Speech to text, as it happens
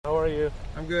are you?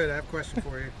 I'm good. I have a question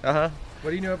for you. Uh-huh. What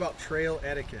do you know about trail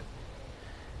etiquette?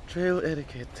 Trail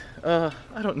etiquette. I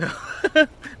don't know.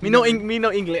 me no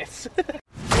English. Man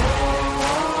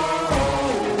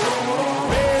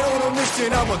on a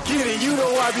mission, I'ma get it. You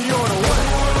know I be on a what?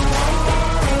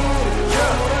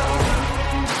 Yeah.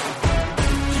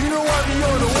 You know I be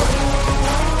on a what?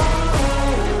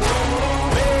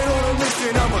 Man on a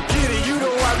mission, I'ma get it. You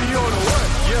know I be on a what?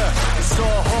 Yeah. It's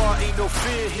all hard, ain't no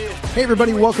fear here. Hey,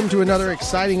 everybody. Welcome to another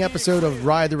exciting episode of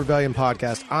Ride the Rebellion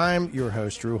podcast. I'm your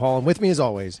host, Drew Hall, and with me, as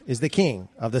always, is the king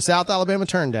of the South Alabama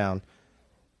Turndown,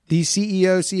 the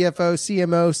CEO, CFO,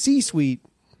 CMO, C-suite,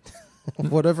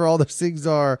 whatever all those things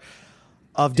are,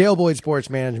 of Dale Boyd Sports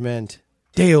Management,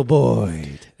 Dale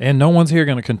Boyd. And no one's here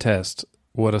going to contest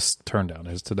what a turndown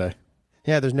is today.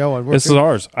 Yeah, there's no one. This is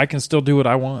ours. I can still do what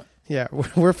I want. Yeah,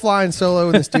 we're flying solo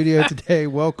in the studio today.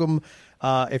 Welcome.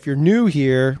 If you're new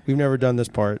here, we've never done this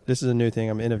part. This is a new thing.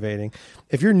 I'm innovating.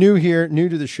 If you're new here, new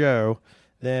to the show,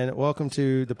 then welcome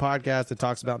to the podcast that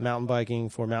talks about mountain biking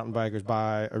for mountain bikers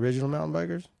by original mountain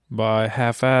bikers. By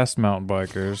half-assed mountain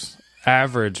bikers,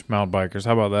 average mountain bikers.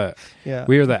 How about that? Yeah.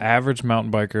 We are the average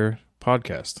mountain biker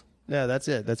podcast. Yeah, that's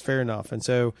it. That's fair enough. And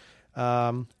so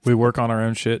We work on our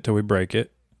own shit till we break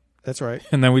it, that's right.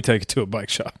 and then we take it to a bike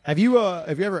shop. Have you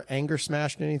ever anger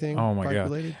smashed anything? Oh, my bike God.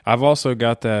 related? I've also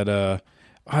got that,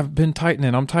 I've been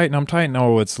tightening. I'm tightening.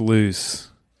 Oh, it's loose.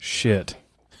 Shit.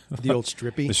 The old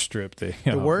strippy. The strip thing.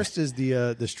 The worst is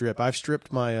the strip. I've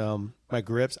stripped my my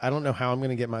grips. I don't know how I'm going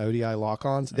to get my ODI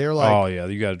lock-ons. They're like Oh, yeah.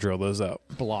 You got to drill those out.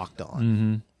 blocked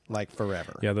on, like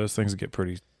forever. Yeah, those things get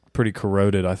pretty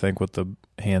corroded, I think, with the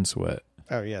hand sweat.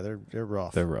 Oh yeah, they're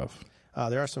rough. They're rough.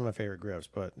 There are some of my favorite grips,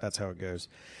 but that's how it goes.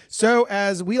 So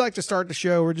as we like to start the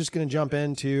show, we're just going to jump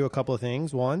into a couple of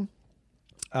things. One,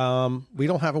 we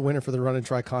don't have a winner for the run and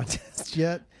try contest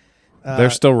yet. They're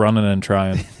still running and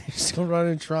trying. They're still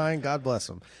running and trying. God bless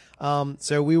them.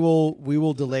 So we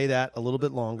will delay that a little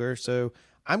bit longer. So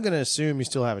I'm going to assume you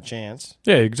still have a chance.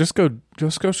 Yeah, you just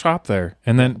go shop there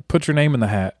and then put your name in the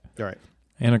hat All right.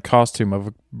 and a costume of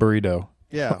a burrito.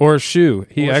 Yeah. Or a shoe.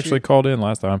 He Or a actually shoe. called in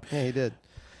last time. Yeah, he did.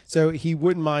 So he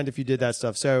wouldn't mind if you did that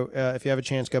stuff. So if you have a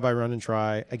chance, go by Run and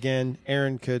Try. Again,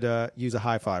 Aaron could use a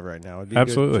high five right now. It'd be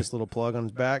Absolutely. Good, just a little plug on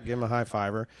his back. Give him a high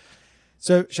fiver.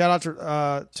 So shout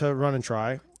out to Run and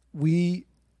Try. I'm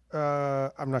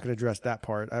not going to address that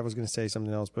part. I was going to say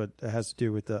something else, but it has to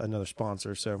do with another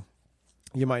sponsor. So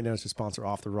you might notice a sponsor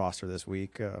off the roster this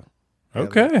week.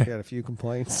 Okay. We had a few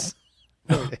complaints.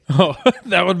 Oh,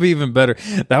 that would be even better.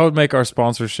 That would make our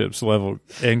sponsorships level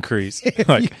increase.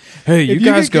 Like, hey, you If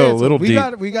guys get go a canceled, little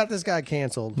deep. We got this guy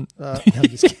canceled. No, I'm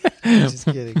just kidding. I'm just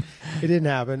kidding. It didn't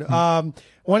happen.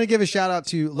 Want to give a shout out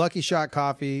to Lucky Shot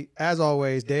Coffee. As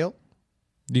always, Dale.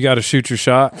 You got to shoot your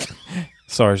shot.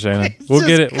 Sorry, Shannon. We'll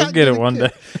get it. We'll get it one day.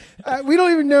 We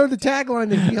don't even know the tagline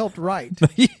that he helped write.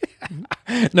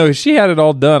 No, she had it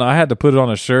all done. I had to put it on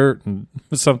a shirt and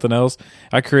something else.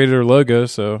 I created her logo,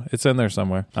 so it's in there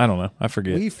somewhere. I don't know. I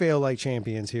forget. We fail like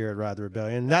champions here at Ride the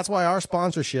Rebellion. That's why our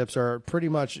sponsorships are pretty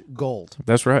much gold.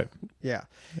 That's right. Yeah.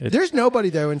 There's nobody,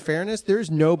 though, in fairness, there's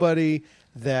nobody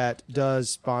that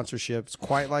does sponsorships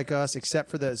quite like us, except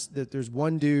for this. There's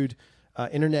one dude,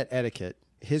 Internet Etiquette.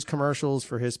 His commercials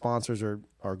for his sponsors are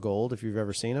gold. If you've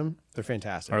ever seen them, they're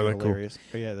fantastic. Are they're they cool? hilarious.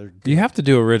 But yeah, they're You have to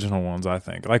do original ones, I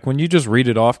think. Like when you just read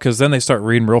it off, because then they start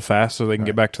reading real fast so they can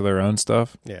get back to their own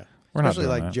stuff. yeah. We're not Especially doing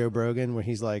like that. Joe Brogan when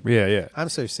he's like, Yeah. I'm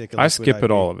so sick of I Liquid skip IV. it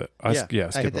all of it. I I skip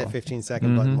hit it that all.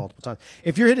 15-second button multiple times.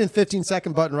 If you're hitting the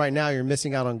 15-second button right now, you're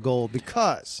missing out on gold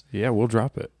because, Yeah, we'll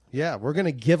drop it. yeah, we're going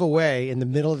to give away in the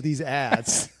middle of these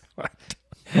ads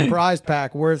a prize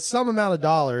pack worth some amount of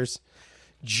dollars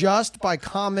just by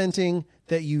commenting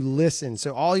that you listen.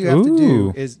 So all you have to do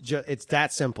Ooh. is it's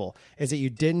that simple, is that you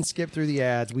didn't skip through the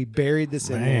ads. We buried this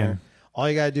in Man. there. All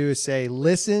you got to do is say,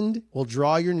 listened. We'll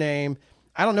draw your name.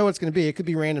 I don't know what it's going to be. It could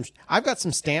be random. I've got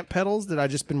some stamp pedals that I've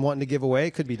just been wanting to give away.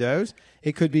 It could be those.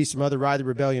 It could be some other Ride the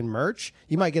Rebellion merch.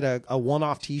 You might get a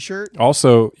one-off T-shirt.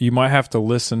 Also, you might have to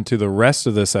listen to the rest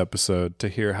of this episode to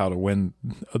hear how to win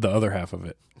the other half of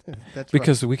it. That's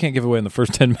Because we can't give away in the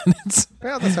first 10 minutes.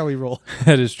 right. Well, that's how we roll.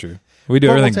 That is true. We do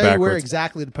But we'll everything tell you where backwards.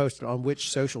 exactly to post it on which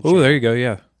social Oh, channel. there you go.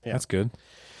 Yeah. That's good.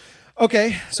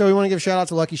 Okay, so we want to give a shout out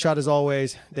to Lucky Shot as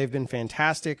always. They've been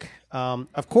fantastic.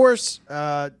 Of course,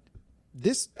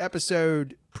 this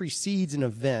episode precedes an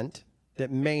event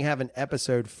that may have an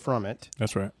episode from it.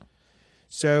 That's right.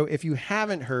 So if you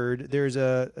haven't heard, there's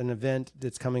an event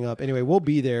that's coming up. Anyway, we'll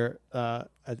be there. I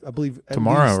believe at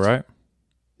Tomorrow, least- right?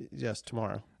 Yes,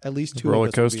 tomorrow. At least two Roller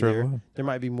of us will be coaster of there. love. There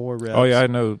might be more reps. Oh yeah, I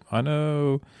know.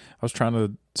 I was trying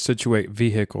to situate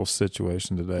vehicle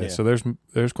situation today, Yeah. so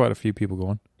there's quite a few people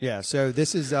going. Yeah, so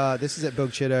this is at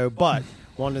Bochito, but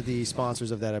one of the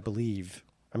sponsors of that, I believe,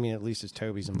 I mean, at least it's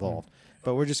Toby's involved.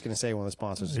 But we're just going to say one of the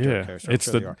sponsors is Dirt Coaster. I'm it's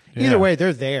sure the they are. yeah. Either way,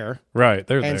 they're there. Right,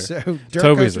 they're And there. so Dirt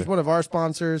Toby's Coaster is one of our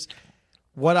sponsors.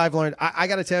 What I've learned, I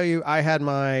got to tell you, I had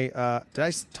my, did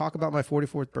I talk about my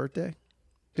 44th birthday?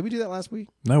 Did we do that last week?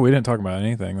 No, we didn't talk about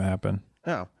anything that happened.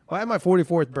 Oh, well, I had my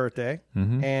 44th birthday.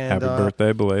 Mm-hmm. And Happy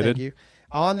birthday, belated. Thank you.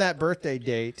 On that birthday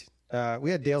date,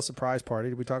 we had Dale's surprise party.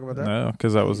 Did we talk about that? No,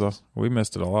 because we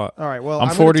missed it a lot. All right. Well, I'm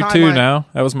gonna 42 tie my- now.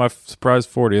 That was my surprise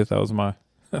 40th.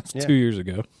 That's Yeah. 2 years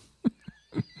ago.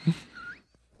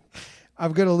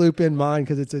 I'm going to loop in mine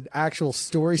because it's an actual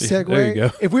story segue. There you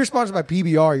go. If we were sponsored by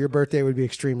PBR, your birthday would be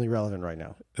extremely relevant right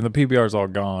now. And the PBR's all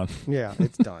gone. Yeah,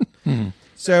 it's done.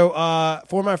 So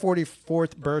for my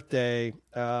 44th birthday,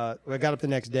 I got up the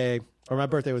next day, or my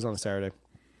birthday was on a Saturday.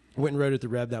 Went and rode at the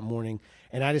Rev that morning,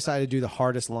 and I decided to do the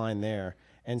hardest line there.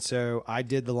 And so I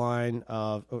did the line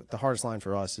of the hardest line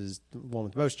for us is the one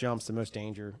with the most jumps, the most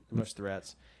danger, the most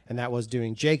threats, and that was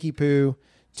doing Jakey Poo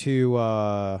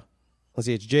to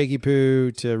it's Jakey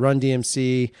Poo to Run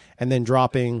DMC, and then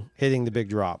hitting the big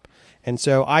drop. And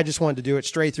so I just wanted to do it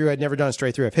straight through. I'd never done it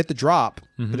straight through. I've hit the drop,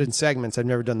 but in segments. I've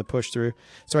never done the push through.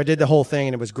 So I did the whole thing,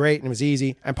 and it was great, and it was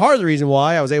easy. And part of the reason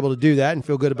why I was able to do that and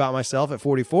feel good about myself at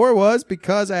 44 was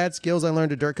because I had skills I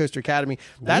learned at Dirt Coaster Academy.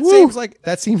 That seems like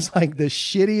the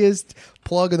shittiest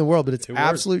plug in the world, but it's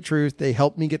absolute truth. They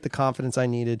helped me get the confidence I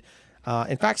needed.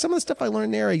 In fact, some of the stuff I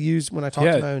learned there I used when I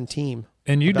talked to my own team.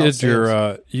 And you did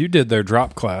you did their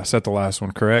drop class at the last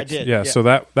one, correct? I did, yeah. So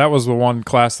that was the one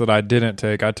class that I didn't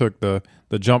take. I took the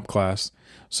jump class.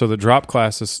 So the drop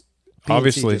class is PNC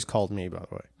obviously just called me, by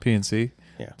the way. PNC.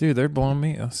 Yeah. Dude, they're blowing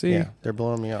me. See, Yeah, they're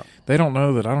blowing me up. they don't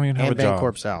know that I don't even have And a job.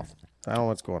 Bancorp South. I don't know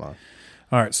what's going on.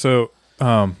 All right, so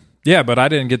yeah, but I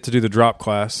didn't get to do the drop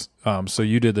class. So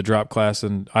you did the drop class,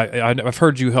 and I've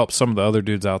heard you help some of the other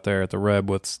dudes out there at the Reb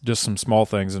with just some small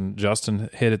things. And Justin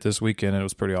hit it this weekend, and it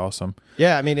was pretty awesome.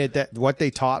 Yeah, I mean, what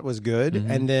they taught was good,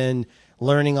 and then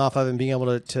learning off of it and being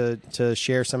able to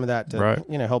share some of that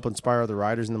to help inspire other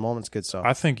riders in the moment's good stuff.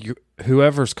 I think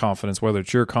whoever's confidence, whether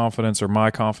it's your confidence or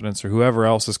my confidence or whoever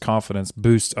else's confidence,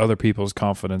 boosts other people's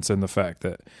confidence in the fact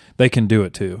that they can do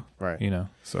it too. Right.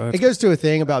 So it goes to a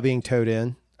thing about being towed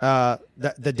in.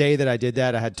 The day that I did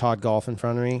that, I had Todd Golf in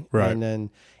front of me, Right. and then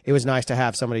it was nice to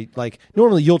have somebody like.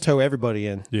 Normally, you'll tow everybody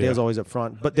in. Yeah. Dale's always up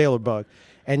front, but Dale or Bug,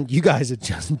 and you guys had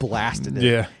just blasted it.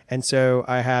 Yeah. And so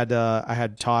I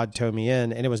had Todd tow me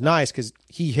in, and it was nice because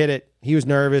he hit it. He was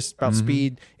nervous about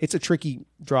speed. It's a tricky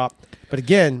drop, but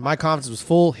again, my confidence was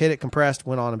full. Hit it compressed,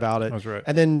 went on about it. That's right.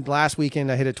 And then last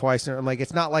weekend I hit it twice, and I'm like,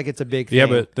 it's not like it's a big thing. Yeah,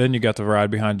 but then you got to ride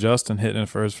behind Justin hitting it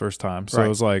for his first time. So Right. it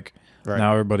was like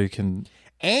now everybody can.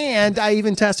 And I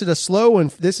even tested a slow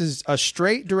one. This is a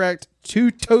straight direct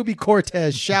to Toby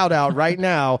Cortez shout out right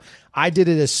now. I did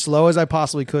it as slow as I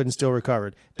possibly could and still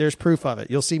recovered. There's proof of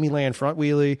it. You'll see me land front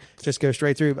wheelie, just go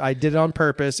straight through. I did it on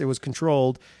purpose. It was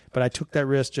controlled, but I took that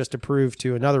risk just to prove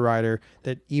to another rider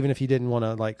that even if you didn't want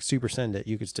to like super send it,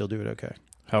 you could still do it okay.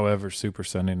 However, super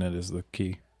sending it is the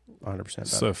key. 100%.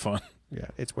 So fun. Yeah,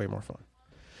 it's way more fun.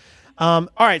 All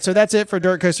right, so that's it for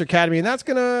Dirt Coaster Academy, and that's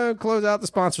going to close out the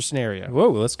sponsor scenario.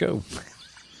 Whoa, let's go.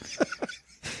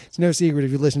 It's no secret if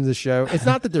you listen to the show. It's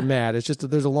not that they're mad. It's just that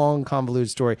there's a long,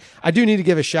 convoluted story. I do need to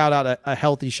give a shout out, a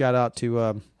healthy shout out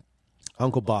to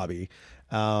Uncle Bobby.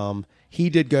 He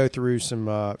did go through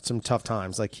some tough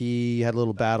times. Like he had a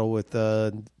little battle with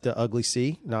the ugly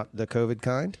C, not the COVID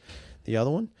kind, the other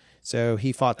one. So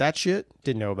he fought that shit.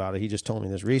 Didn't know about it. He just told me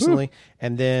this recently. Ooh.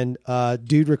 And then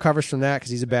dude recovers from that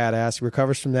because he's a badass. He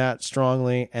recovers from that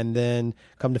strongly. And then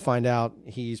come to find out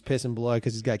he's pissing blood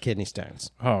because he's got kidney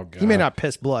stones. Oh, God. He may not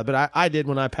piss blood, but I did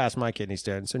when I passed my kidney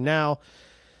stone. So now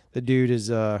the dude is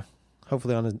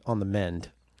hopefully on the mend.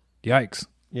 Yikes.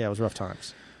 Yeah, it was rough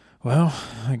times. Well,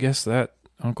 I guess that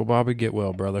Uncle Bobby, get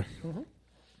well, brother. Mm-hmm.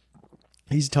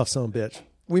 He's a tough son of a bitch.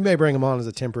 We may bring him on as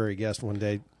a temporary guest one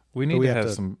day. We need to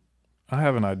have some... I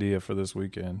have an idea for this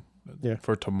weekend. Yeah.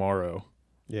 For tomorrow.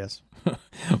 Yes.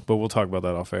 But we'll talk about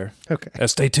that off air. Okay.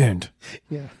 Stay tuned.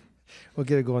 Yeah. We'll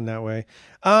get it going that way.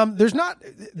 There's not...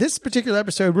 This particular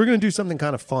episode, we're going to do something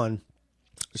kind of fun.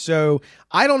 So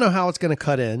I don't know how it's going to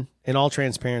cut in all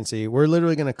transparency. We're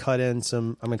literally going to cut in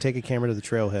some... I'm going to take a camera to the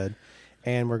trailhead,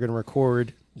 and we're going to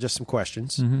record just some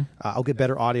questions. Mm-hmm. I'll get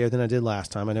better audio than I did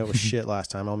last time. I know it was shit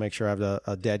last time. I'll make sure I have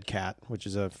a dead cat, which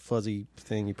is a fuzzy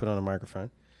thing you put on a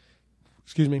microphone.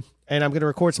 Excuse me. And I'm going to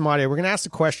record some audio. We're going to ask the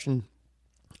question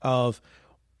of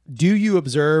do you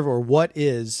observe, or what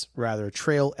is rather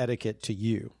trail etiquette to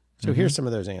you? So here's some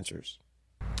of those answers.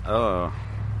 I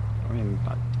mean,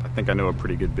 I think I know a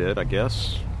pretty good bit, I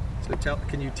guess. So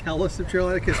can you tell us the trail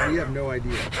etiquette? We have no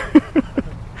idea.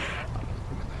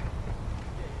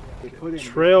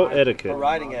 Trail etiquette.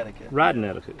 Riding etiquette. Riding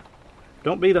etiquette.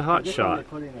 Don't be the hot shot.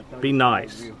 Be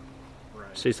nice.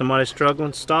 See somebody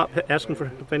struggling, stop, ask them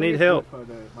if they need help.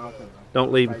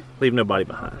 Don't leave nobody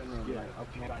behind.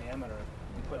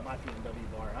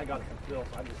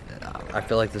 I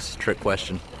feel like this is a trick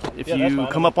question. If you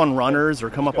come up on runners or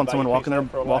come up on someone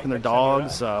walking their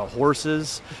dogs,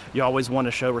 horses, you always want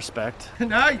to show respect.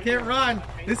 No, you can't run.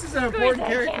 This is an important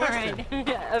carry question.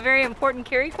 A very important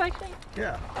carry question?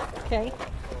 Yeah. Okay.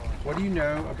 What do you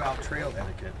know about trail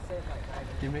etiquette?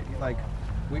 Like,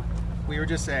 we were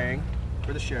just saying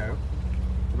for the show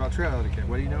about trail etiquette.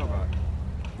 What do you know about it?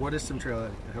 What is some trail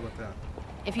etiquette? How about that?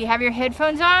 If you have your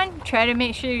headphones on, try to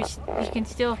make sure you can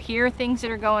still hear things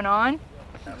that are going on.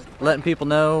 Letting people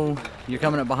know you're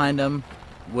coming up behind them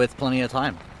with plenty of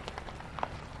time.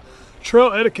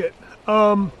 Trail etiquette.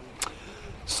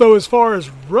 So as far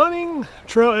as running,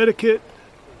 trail etiquette,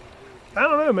 I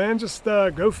don't know, man. Just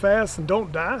go fast and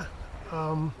don't die.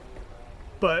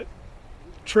 But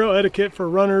trail etiquette for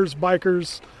runners,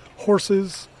 bikers,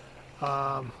 horses.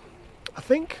 I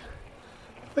think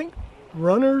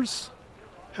runners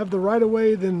have the right of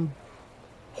way than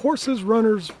horses,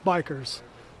 runners, bikers.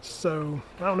 So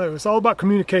I don't know. It's all about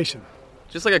communication.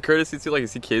 Just like a courtesy too, like you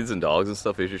see kids and dogs and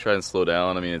stuff, you should try and slow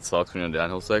down. I mean, it sucks when you're in a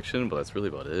downhill section, but that's really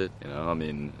about it, you know? I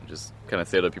mean, just kind of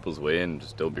stay out of people's way and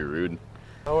just don't be rude.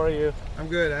 How are you? I'm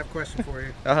good. I have a question for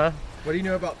you. Uh-huh. What do you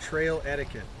know about trail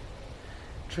etiquette?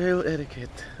 Trail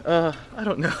etiquette. I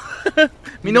don't know.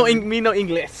 me no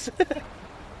English.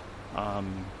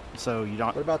 So you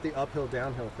don't. What about the uphill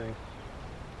downhill thing?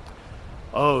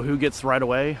 Oh, who gets right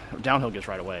away? Downhill gets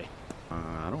right away.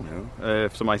 I don't know.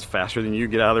 If somebody's faster than you,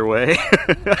 get out of their way.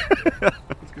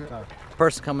 That's good.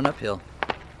 Person coming uphill,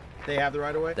 They have the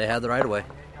right of way? they have the right of way.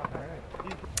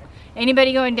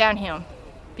 Anybody going downhill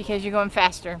because you're going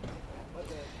faster.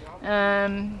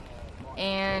 And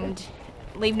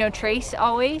leave no trace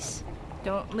always.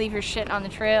 Don't leave your shit on the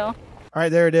trail. All right,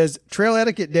 there it is. Trail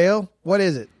etiquette, Dale. What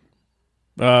is it?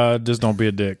 Just don't be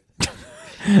a dick.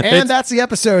 And that's the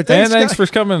episode. Thanks for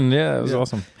coming. Yeah, it was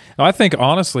awesome. I think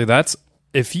honestly, that's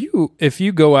if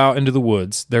you go out into the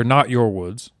woods, they're not your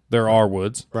woods. They're our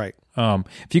woods. Right.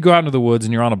 If you go out into the woods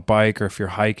and you're on a bike or if you're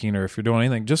hiking or if you're doing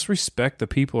anything, just respect the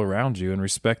people around you and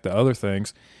respect the other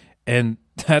things. And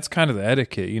that's kind of the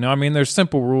etiquette. You know, I mean, there's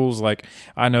simple rules. Like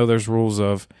I know there's rules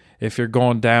of if you're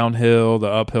going downhill, the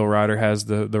uphill rider has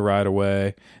the right of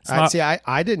way.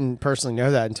 I didn't personally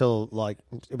know that until like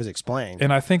it was explained.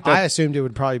 And I think I assumed it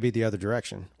would probably be the other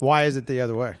direction. Why is it the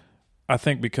other way? I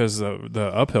think because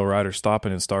the uphill rider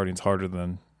stopping and starting is harder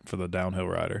than for the downhill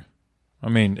rider. I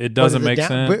mean, it doesn't make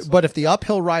sense. But if the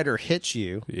uphill rider hits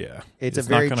you, yeah, it's a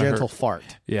very gentle fart.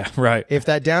 Yeah, right. If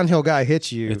that downhill guy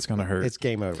hits you, it's going to hurt. It's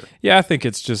game over. Yeah, I think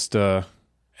it's just that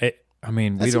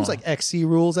seems like XC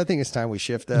rules. I think it's time we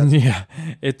shift that. Yeah,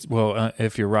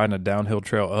 if you're riding a downhill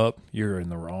trail up, you're in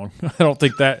the wrong. I don't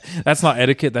think that's not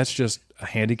etiquette. That's just a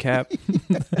handicap,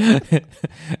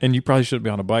 and you probably shouldn't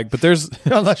be on a bike. But there's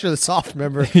unless you're the soft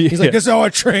member. He's like, "This is how I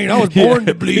train. I was born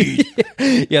to bleed."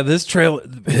 Yeah, this trail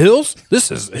hills.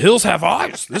 Hills have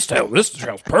eyes. This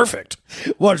trail's perfect.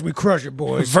 Watch me crush it,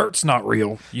 boys. Vert's not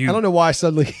real. I don't know why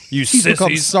suddenly he's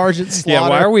become Sergeant Slaughter. Yeah,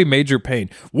 why are we Major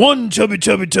Payne? 1 chubby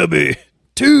chubby chubby,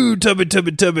 2 tubby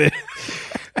tubby tubby.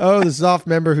 Oh, the soft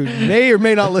member who may or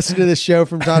may not listen to this show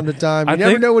from time to time. You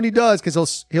never know when he does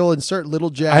because he'll insert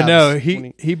little jabs. I know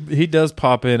he does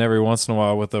pop in every once in a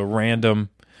while with a random,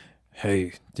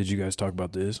 "Hey, did you guys talk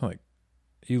about this?" I'm like,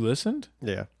 you listened?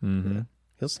 Yeah. Mm-hmm. Yeah.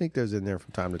 He'll sneak those in there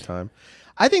from time to time.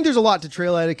 I think there's a lot to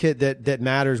trail etiquette that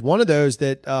matters. One of those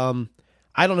that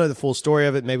I don't know the full story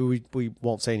of it. Maybe we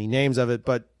won't say any names of it,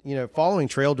 but following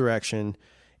trail direction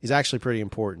is actually pretty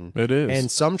important. It is. And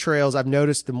some trails I've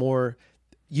noticed the more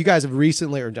you guys have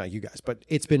recently, or not you guys, but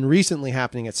it's been recently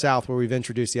happening at South where we've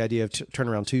introduced the idea of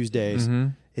turnaround Tuesdays. Mm-hmm.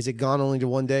 Is it gone only to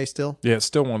one day still? Yeah, it's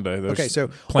still one day. There's okay, so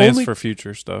plans for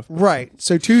future stuff. Right.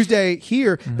 So Tuesday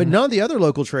here, but none of the other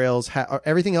local trails,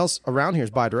 everything else around here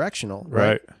is bidirectional.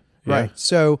 Right. Yeah. Right.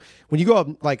 So when you go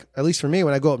up, like at least for me,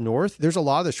 when I go up north, there's a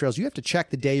lot of those trails you have to check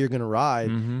the day you're going to ride,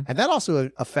 and that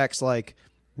also affects like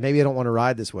maybe I don't want to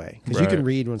ride this way because you can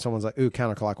read when someone's like, "Ooh,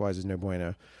 counterclockwise is no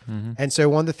bueno." And so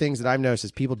one of the things that I've noticed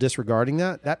is people disregarding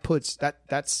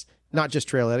that's not just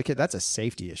trail etiquette, that's a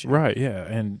safety issue. Right, yeah.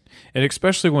 And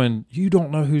especially when you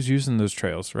don't know who's using those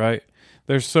trails, right?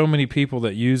 There's so many people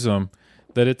that use them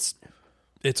that it's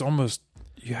it's almost,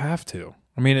 you have to.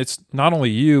 I mean, it's not only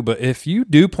you, but if you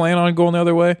do plan on going the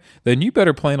other way, then you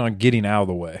better plan on getting out of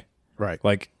the way. Right.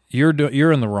 Like you're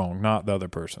in the wrong, not the other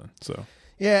person. So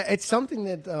yeah, it's something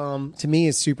that to me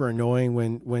is super annoying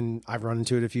when I've run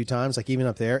into it a few times. Like even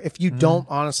up there, if you don't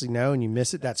honestly know and you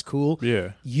miss it, that's cool.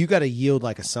 Yeah, you got to yield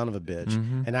like a son of a bitch.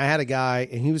 And I had a guy,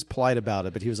 and he was polite about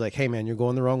it, but he was like, "Hey man, you're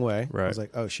going the wrong way." Right. I was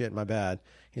like, "Oh shit, my bad."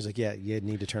 He's like, "Yeah, you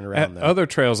need to turn around." At other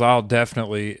trails, I'll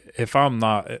definitely, if I'm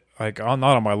not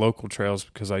on my local trails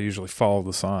because I usually follow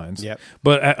the signs. Yep.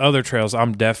 But at other trails,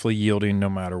 I'm definitely yielding no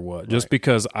matter what, just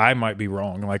because I might be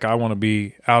wrong. Like I want to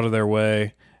be out of their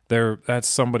way. That's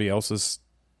somebody else's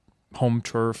home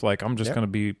turf. Like I'm just going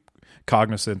to be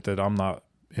cognizant that I'm not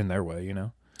in their way. You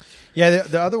know. Yeah.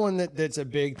 The other one that's a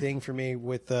big thing for me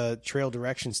with the trail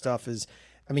direction stuff is,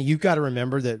 I mean, you've got to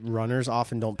remember that runners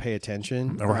often don't pay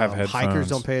attention, or have headphones. Hikers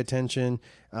don't pay attention.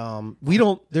 We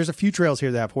don't. There's a few trails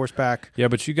here that have horseback. Yeah,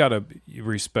 but you got to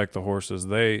respect the horses.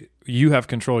 You have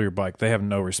control of your bike. They have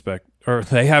no respect, or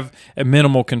they have a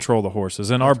minimal control of the horses.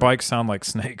 And our bikes sound like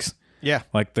snakes. Yeah,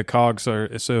 like the cogs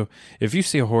are. So if you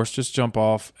see a horse, just jump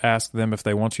off. Ask them if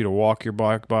they want you to walk your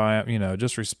bike by.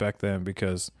 Just respect them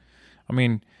because, I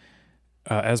mean,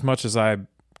 as much as I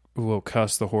will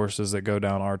cuss the horses that go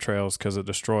down our trails because it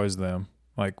destroys them.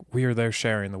 Like we are there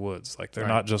sharing the woods. Like they're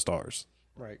not just ours.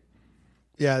 Right.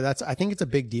 Yeah, I think it's a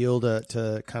big deal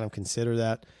to kind of consider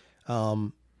that,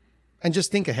 and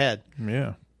just think ahead.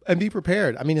 Yeah. And be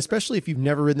prepared. I mean, especially if you've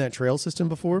never ridden that trail system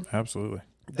before. Absolutely.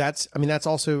 That's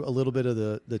also a little bit of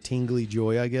the tingly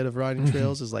joy I get of riding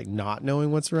trails is like not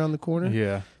knowing what's around the corner.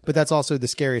 Yeah. But that's also the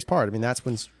scariest part. I mean, that's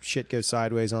when shit goes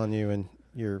sideways on you and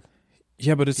you're.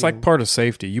 Yeah, but it's like part of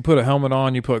safety. You put a helmet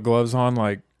on, you put gloves on,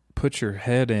 like put your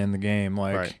head in the game.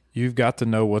 Like you've got to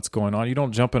know what's going on. You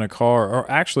don't jump in a car, or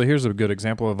actually here's a good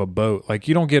example of a boat. Like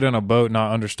you don't get in a boat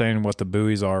not understanding what the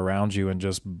buoys are around you and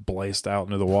just blast out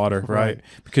into the water, right?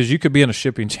 Because you could be in a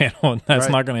shipping channel and that's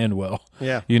not going to end well.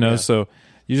 Yeah. So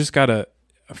you just got to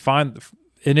find,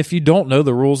 and if you don't know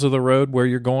the rules of the road where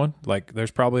you're going, like there's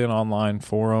probably an online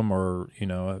forum or,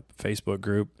 a Facebook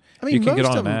group. I mean, you can get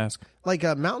on and ask. Like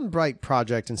a mountain bike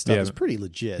project and stuff is pretty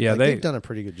legit. Yeah, they've done a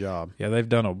pretty good job. Yeah, they've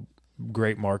done a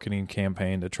great marketing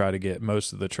campaign to try to get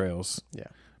most of the trails. Yeah,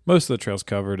 most of the trails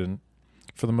covered, and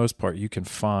for the most part, you can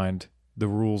find the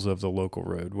rules of the local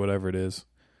road, whatever it is.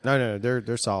 No,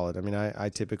 they're solid. I mean,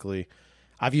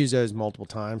 I've used those multiple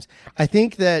times. I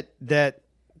think that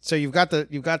so you've got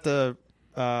the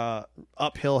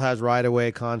uphill has right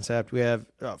away concept. We have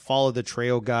follow the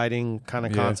trail guiding kind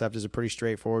of concept is a pretty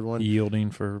straightforward one.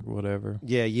 Yielding for whatever.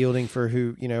 Yeah, yielding for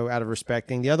who, out of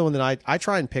respecting. The other one that I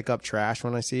try and pick up trash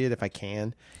when I see it if I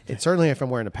can. It certainly if I'm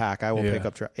wearing a pack, I will pick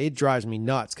up trash. It drives me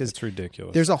nuts because it's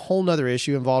ridiculous. There's a whole nother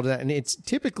issue involved in that, and it's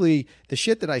typically the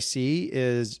shit that I see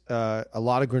is a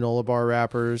lot of granola bar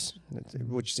wrappers,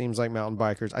 which seems like mountain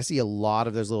bikers. I see a lot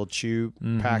of those little chew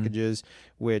packages,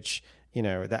 which.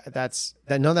 None of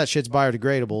that shit's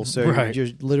biodegradable, so you're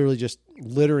just literally just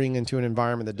littering into an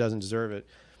environment that doesn't deserve it.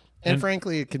 And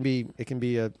frankly, it can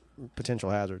be a potential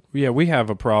hazard. Yeah, we have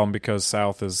a problem because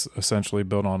South is essentially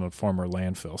built on a former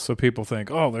landfill. So people think,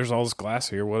 oh, there's all this glass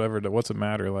here, whatever. What's it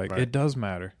matter? Like it does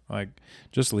matter. Like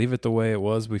just leave it the way it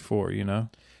was before.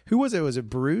 Who was it? Was it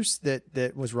Bruce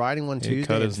that was riding one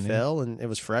Tuesday and fell, and it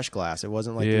was fresh glass. It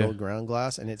wasn't like the old ground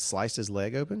glass, and it sliced his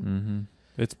leg open.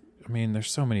 Mm-hmm.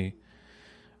 There's so many.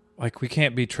 Like we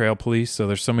can't be trail police, so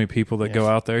there's so many people that go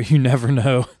out there. You never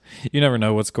know. You never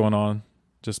know what's going on.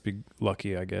 Just be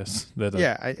lucky, I guess.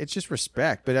 It's just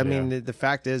respect. But I mean, the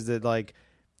fact is that like,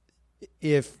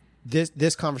 if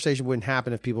this conversation wouldn't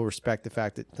happen if people respect the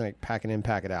fact that like pack it in,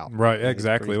 pack it out. Right,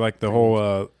 exactly. Like the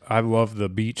whole. I love the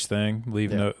beach thing.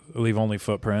 Leave only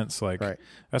footprints. Like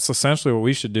that's essentially what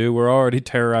we should do. We're already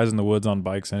terrorizing the woods on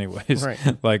bikes, anyways.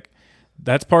 Right. Like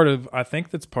that's part of. I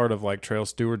think that's part of like trail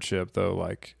stewardship, though.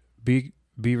 Like. Be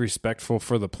respectful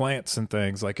for the plants and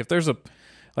things. Like if there's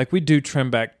we do trim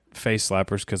back face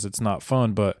slappers because it's not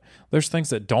fun, but there's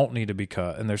things that don't need to be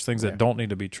cut and there's things that don't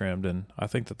need to be trimmed. And I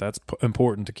think that's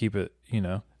important to keep it,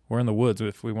 we're in the woods.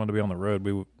 If we wanted to be on the road,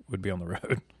 we would be on the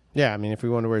road. Yeah. I mean, if we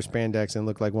wanted to wear spandex and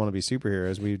look like wannabe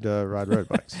superheroes, we'd ride road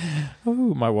bikes.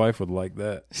 Oh, my wife would like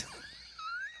that.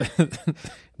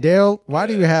 Dale, why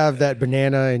do you have that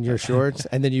banana in your shorts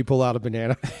and then you pull out a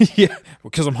banana? Yeah,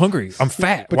 because I'm hungry. I'm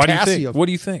fat. Why do you think? What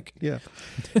do you think? Yeah.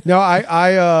 No,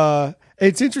 I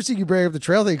it's interesting you bring up the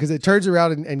trail thing because it turns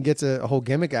around and gets a whole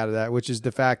gimmick out of that, which is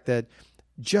the fact that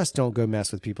just don't go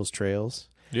mess with people's trails.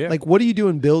 Yeah. Like, what are you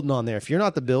doing building on there? If you're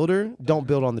not the builder, don't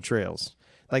build on the trails.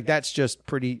 Like that's just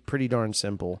pretty darn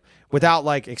simple without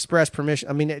like express permission.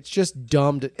 I mean, it's just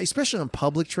dumb, especially on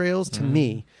public trails. To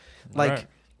me, like Right.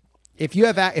 if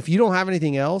you don't have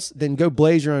anything else, then go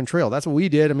blaze your own trail. That's what we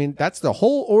did. I mean, that's the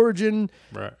whole origin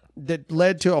Right. that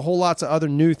led to a whole lots of other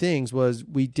new things. Was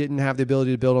we didn't have the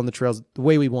ability to build on the trails the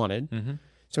way we wanted. Mm-hmm.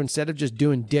 So instead of just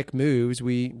doing dick moves,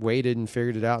 we waited and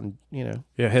figured it out. And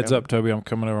Yeah, heads up, Toby. I'm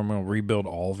coming over. I'm going to rebuild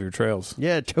all of your trails.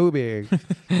 yeah, Toby.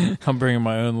 I'm bringing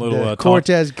my own little The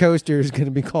Cortez coaster is going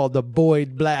to be called the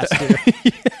Boyd Blaster.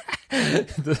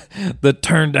 the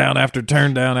turn down after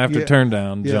turn down after turn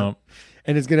down jump.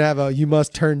 And it's going to have a you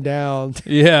must turn down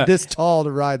Yeah. this tall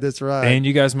to ride this ride. And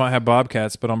you guys might have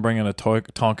Bobcats, but I'm bringing a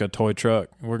Tonka toy truck.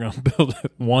 We're going to build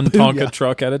one Tonka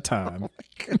truck at a time.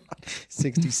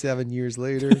 67 years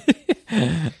later.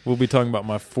 We'll be talking about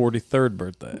my 43rd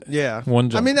birthday. Yeah. One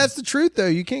jump. I mean, that's the truth, though.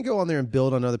 You can't go on there and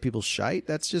build on other people's shite.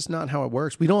 That's just not how it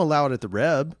works. We don't allow it at the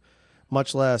Reb,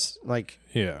 much less, like,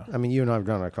 Yeah. I mean, you and I have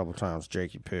done it a couple times,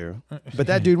 Jakey Poo. But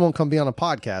that dude won't come be on a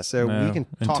podcast, so No. we can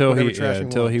talk until whatever he trash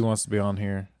until wants. he wants to be on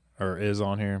here or is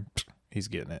on here, he's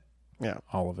getting it. Yeah.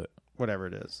 All of it. Whatever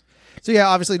it is. So, yeah,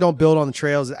 obviously don't build on the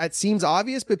trails. It seems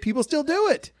obvious, but people still do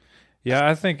it. Yeah,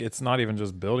 I think it's not even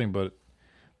just building, but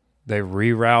they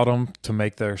reroute them to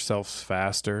make themselves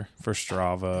faster for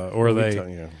Strava, or they.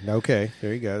 Okay,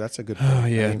 there you go. That's a good point. Oh I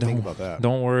yeah, didn't think about that.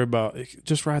 Don't worry about.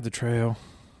 Just ride the trail.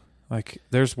 Like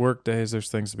there's work days, there's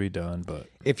things to be done, but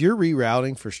If you're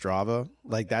rerouting for Strava,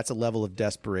 like that's a level of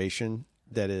desperation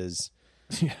that is.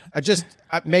 I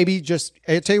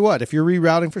tell you what, if you're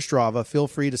rerouting for Strava, feel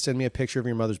free to send me a picture of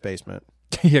your mother's basement.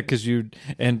 yeah, because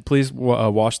and please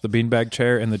wash the beanbag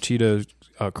chair and the Cheeto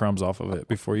crumbs off of it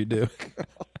before you do.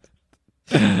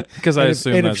 Because I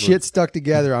assume if that's shit's stuck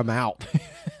together, I'm out.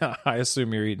 I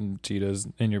assume you're eating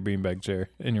Cheetos in your beanbag chair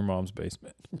in your mom's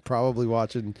basement. Probably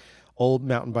watching old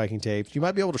mountain biking tapes. You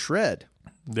might be able to shred.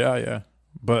 Yeah,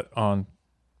 but on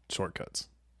shortcuts.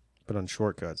 But on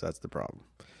shortcuts, that's the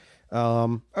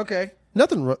problem. Okay.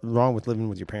 Nothing wrong with living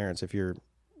with your parents if you're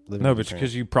living No, with but your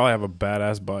because you probably have a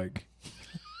badass bike.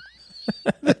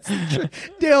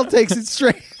 Dale takes it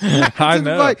straight. I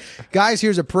know. Bike. Guys,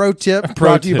 here's a pro tip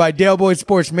brought to you by Dale Boyd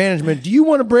Sports Management. Do you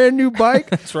want a brand new bike?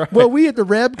 That's right. Well, we at the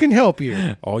Reb can help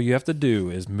you. All you have to do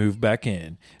is move back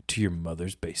in to your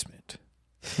mother's basement.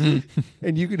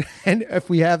 And you can, and if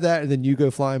we have that, and then you go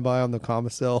flying by on the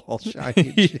Comacel all shiny.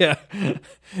 and shit. Yeah.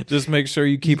 Just make sure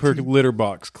you keep her litter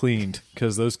box cleaned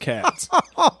because those cats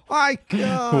Oh my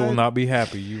God. will not be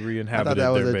happy you I re-inhabited thought that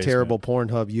was their a basement. terrible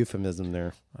Pornhub euphemism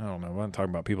there. I don't know. I'm not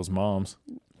talking about people's moms.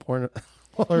 Or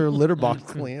litter box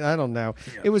clean. I don't know.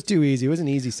 It was too easy. It was an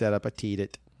easy setup. I teed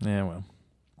it. Yeah, well.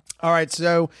 All right.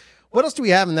 So, what else do we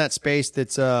have in that space?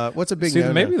 That's what's a big See,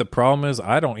 no-no? maybe the problem is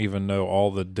I don't even know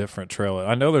all the different trail.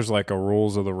 I know there's like a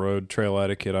rules of the road trail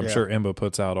etiquette. I'm Yeah. sure IMBA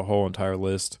puts out a whole entire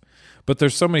list, but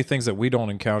there's so many things that we don't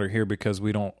encounter here because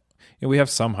we don't. We have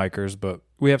some hikers, but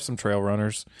we have some trail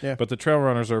runners. Yeah. But the trail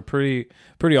runners are pretty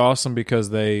awesome because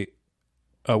they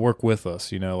work with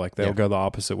us. Like they'll go the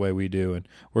opposite way we do, and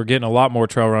we're getting a lot more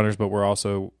trail runners, but we're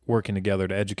also working together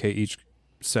to educate each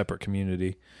separate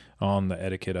community on the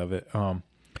etiquette of it.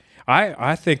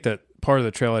 I think that part of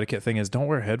the trail etiquette thing is don't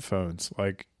wear headphones.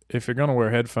 Like if you're going to wear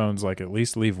headphones, like at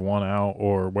least leave one out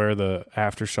or wear the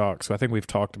aftershocks. So I think we've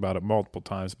talked about it multiple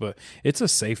times, but it's a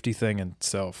safety thing in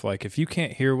itself. Like if you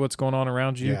can't hear what's going on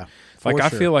around you, I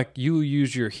feel like you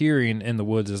use your hearing in the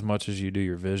woods as much as you do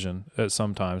your vision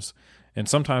sometimes. And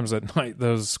sometimes at night,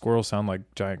 those squirrels sound like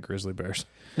giant grizzly bears.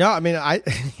 No, I mean, I'm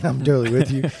totally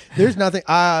with you. There's nothing.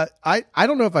 I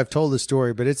don't know if I've told this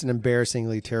story, but it's an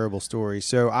embarrassingly terrible story.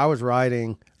 So I was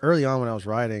riding early on when I was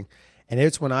riding, and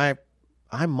it's when I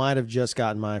might have just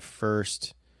gotten my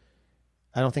first.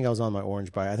 I don't think I was on my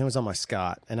orange bike. I think it was on my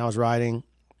Scott, and I was riding,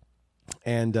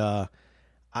 and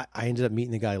I ended up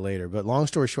meeting the guy later. But long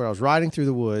story short, I was riding through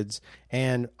the woods,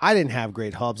 and I didn't have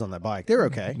great hubs on that bike. They're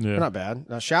okay. Yeah. They're not bad.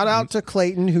 Now, shout out to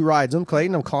Clayton who rides them.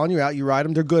 Clayton, I'm calling you out. You ride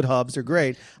them. They're good hubs. They're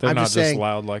great. They're I'm not just saying,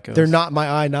 loud like us. they're not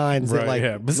my I9s that Right,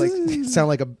 yeah. like sound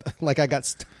like I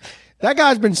got. That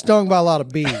guy's been stung by a lot of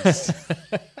bees.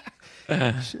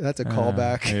 That's a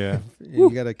callback. Yeah. You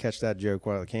got to catch that joke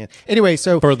while I can. Anyway,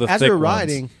 so For the as thick we're ones.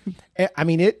 riding, I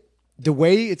mean the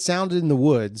way it sounded in the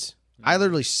woods, I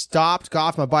literally stopped, got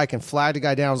off my bike, and flagged a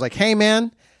guy down. I was like, "Hey,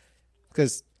 man,"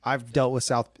 because I've dealt with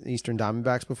Southeastern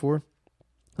Diamondbacks before.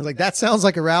 I was like, "That sounds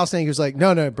like a rattlesnake." He was like,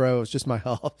 "No, bro, it's just my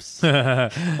hubs."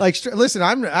 Listen,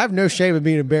 I have no shame in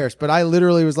being embarrassed, but I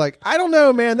literally was like, "I don't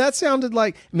know, man. That sounded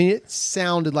like." I mean, it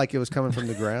sounded like it was coming from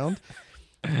the ground.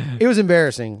 It was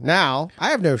embarrassing. Now,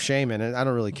 I have no shame in it. I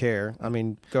don't really care. I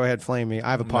mean, go ahead, flame me.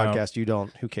 I have a podcast. You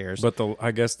don't. Who cares? But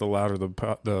I guess the louder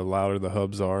the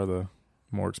hubs are, the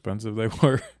more expensive they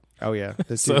were. Oh, yeah.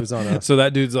 This dude was on a... So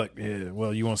that dude's like, yeah,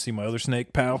 well, you want to see my other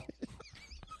snake, pal?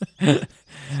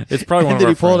 It's probably one and of then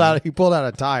our he pulled out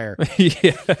a tire.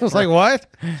 Yeah. I was like, what?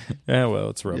 Yeah, well,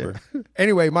 it's rubber. Yeah.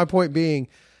 Anyway, my point being,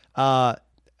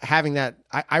 having that,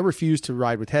 I refuse to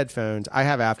ride with headphones. I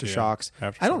have aftershocks.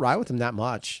 I don't ride with them that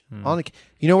much.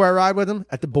 You know where I ride with them?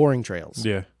 At the boring trails.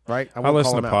 Yeah. Right? I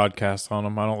listen to podcasts on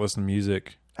them. I don't listen to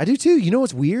music. I do too. You know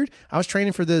what's weird? I was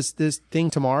training for this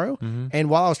thing tomorrow, and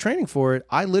while I was training for it,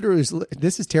 I literally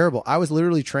this is terrible. I was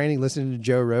literally training, listening to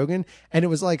Joe Rogan, and it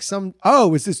was like it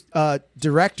was this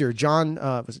director, John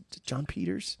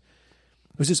Peters?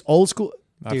 It was this old school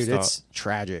dude. It's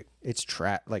tragic. It's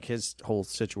like his whole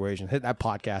situation. That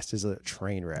podcast is a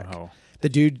train wreck. Oh. The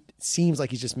dude seems like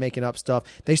he's just making up stuff.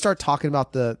 They start talking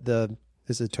about the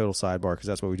this is a total sidebar because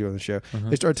that's what we do on the show.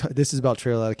 They start. This is about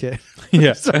trail etiquette.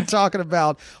 Yeah, start talking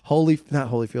about not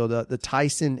Holyfield, the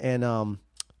Tyson and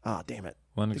damn it,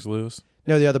 Lennox Lewis.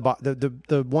 No, the other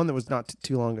the one that was not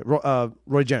too long ago.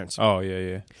 Roy Jones. Oh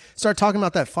yeah. Start talking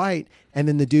about that fight, and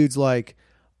then the dude's like,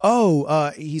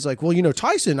 he's like, well,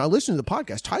 Tyson. I listened to the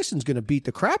podcast. Tyson's going to beat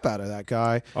the crap out of that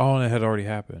guy. Oh, and it had already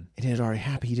happened. It had already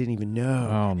happened. He didn't even know.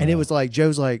 Oh, no. And it was like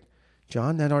Joe's like,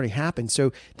 John, that already happened.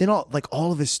 So then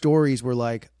all of his stories were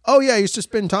like, oh yeah, he used to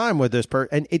spend time with this person.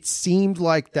 And it seemed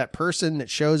like that person that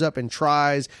shows up and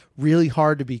tries really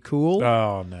hard to be cool.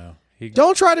 Oh no.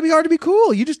 Don't try to be hard to be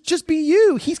cool. You just be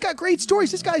you. He's got great stories.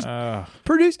 This guy's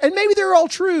produced, and maybe they're all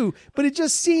true, but it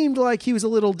just seemed like he was a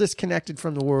little disconnected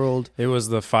from the world. It was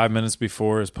the 5 minutes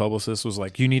before his publicist was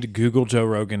like, you need to Google Joe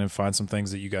Rogan and find some things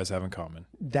that you guys have in common.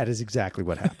 That is exactly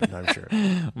what happened, I'm sure.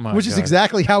 Which is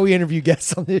exactly how we interview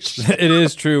guests on this show. It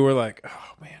is true. We're like,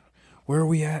 oh man, where are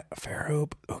we at?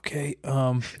 Fairhope. Okay.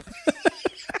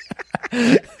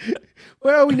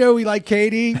 Well, we know we like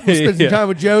Katie. We'll spend some time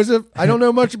with Joseph. I don't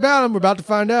know much about him. We're about to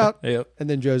find out. Yep. And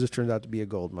then Joseph turns out to be a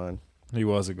gold mine. He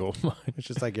was a gold mine. It's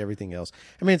just like everything else.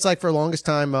 I mean, it's like for the longest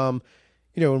time,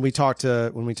 when we talked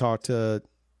to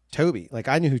Toby, like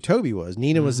I knew who Toby was.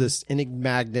 Nina was this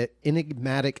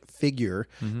enigmatic figure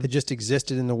that just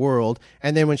existed in the world.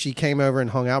 And then when she came over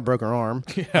and hung out, broke her arm.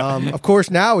 Of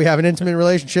course, now we have an intimate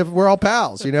relationship. We're all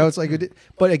pals. It's like,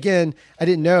 but again, I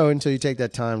didn't know until you take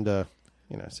that time to,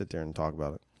 sit there and talk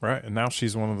about it. Right. And now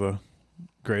she's one of the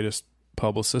greatest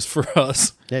publicists for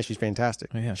us. Yeah, she's fantastic.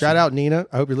 Yeah, Shout out, Nina.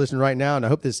 I hope you're listening right now, and I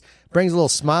hope this brings a little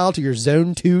smile to your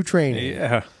Zone 2 training.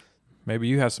 Yeah. Maybe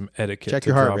you have some etiquette. Check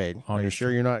your heart rate. Are you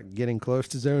sure you're not getting close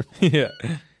to Zone? Yeah.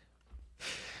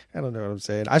 I don't know what I'm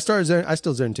saying. I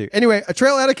still Zone 2. Anyway,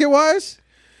 trail etiquette-wise,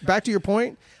 back to your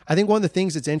point, I think one of the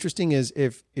things that's interesting is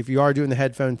if you are doing the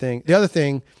headphone thing, the other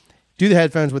thing, do the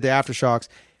headphones with the aftershocks.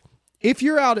 If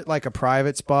you're out at like a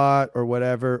private spot or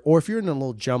whatever, or if you're in a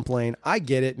little jump lane, I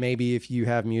get it. Maybe if you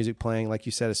have music playing, like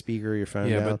you set a speaker or your phone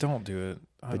down. But don't do it.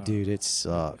 But dude, it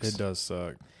sucks. It does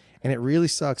suck. And it really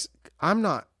sucks. I'm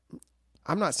not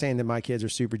saying that my kids are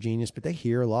super genius, but they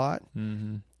hear a lot.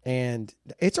 Mm-hmm. And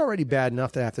it's already bad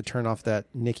enough that I have to turn off that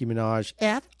Nicki Minaj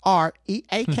Freakak.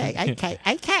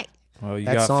 Well, you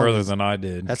got further than I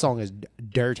did. That song is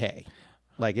dirty.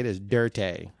 Like it is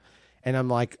dirty. And I'm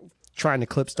like trying to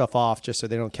clip stuff off just so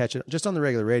they don't catch it just on the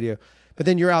regular radio. But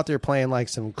then you're out there playing like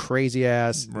some crazy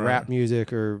ass rap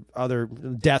music or other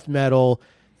death metal.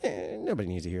 Nobody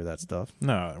needs to hear that stuff.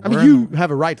 No. I mean, you have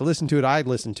a right to listen to it. I'd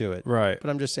listen to it. Right. But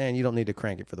I'm just saying you don't need to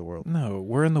crank it for the world. No,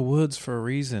 we're in the woods for a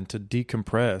reason, to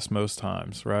decompress most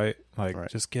times, right? Like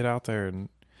just get out there and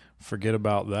forget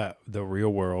about the real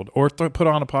world. Or put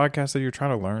on a podcast that you're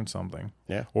trying to learn something.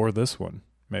 Yeah. Or this one,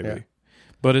 maybe. Yeah.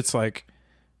 But it's like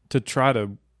to try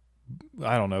to,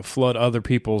 I don't know, flood other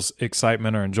people's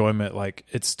excitement or enjoyment, like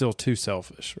it's still too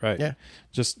selfish, right? Yeah.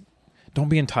 Just don't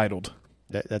be entitled.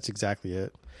 That's exactly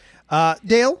it.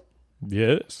 Dale?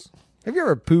 Yes. Have you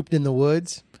ever pooped in the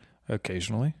woods?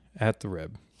 Occasionally. At the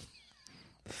Reb.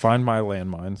 Find my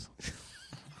landmines.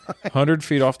 100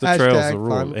 feet off the trail is the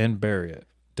rule, and bury it.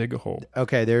 Dig a hole.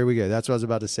 Okay, there we go. That's what I was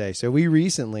about to say. So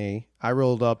I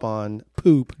rolled up on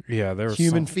poop. Yeah, there was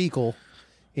human fecal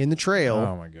in the trail.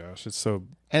 Oh my gosh, it's so.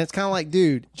 And it's kind of like,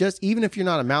 dude, just even if you're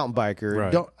not a mountain biker,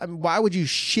 right. Why would you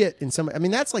shit in some? I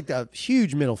mean, that's like a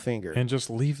huge middle finger. And just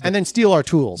leave. And then steal our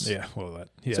tools. Yeah, well,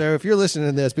 yeah. So if you're listening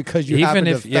to this because you happen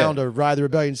to have found a Ride the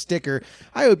Rebellion sticker,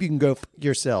 I hope you can go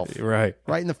yourself. Right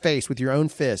in the face with your own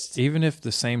fists. Even if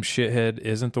the same shithead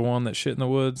isn't the one that shit in the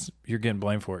woods, you're getting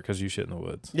blamed for it because you shit in the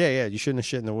woods. Yeah, you shouldn't have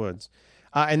shit in the woods.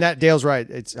 And that Dale's right.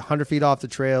 It's 100 feet off the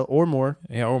trail or more.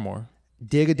 Yeah, or more.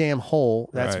 dig a damn hole.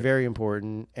 That's Right. very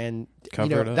important. And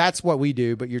Cover it up. that's what we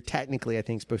do, but you're technically, I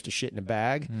think, supposed to shit in a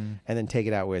bag and then take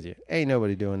it out with you. Ain't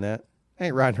nobody doing that.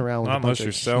 Ain't riding around with Not a bunch unless you're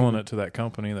of selling human- it to that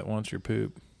company that wants your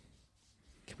poop.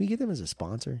 Can we get them as a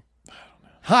sponsor? I don't know.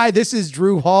 Hi, this is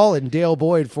Drew Hall and Dale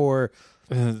Boyd for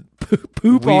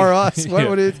Poop R Us. What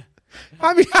would it?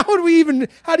 I mean, how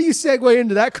do you segue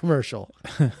into that commercial?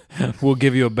 We'll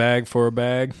give you a bag for a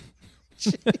bag.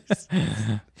 That's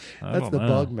the know.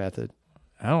 bug method.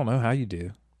 I don't know how you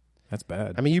do. That's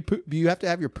bad. I mean, you have to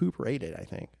have your poop rated, I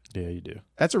think. Yeah, you do.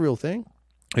 That's a real thing.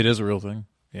 It is a real thing.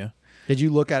 Yeah. Did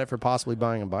you look at it for possibly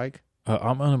buying a bike?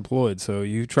 I'm unemployed, so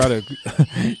you try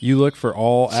to you look for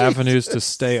all avenues to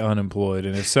stay unemployed,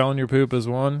 and if selling your poop is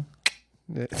one,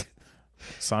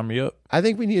 sign me up. I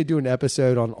think we need to do an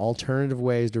episode on alternative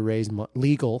ways to raise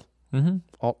legal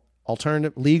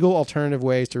alternative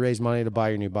ways to raise money to buy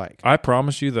your new bike. I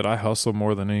promise you that I hustle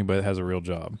more than anybody that has a real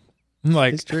job.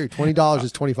 Like, it's true. $20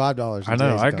 is $25. I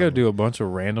know. I go do a bunch of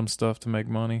random stuff to make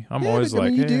money. I'm always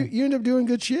like, you end up doing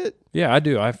good shit. Yeah, I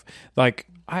do.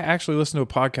 I actually listened to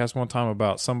a podcast one time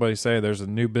about somebody say there's a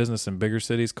new business in bigger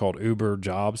cities called Uber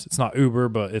Jobs. It's not Uber,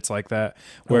 but it's like that,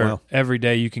 where every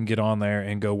day you can get on there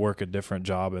and go work a different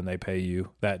job, and they pay you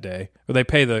that day. Or they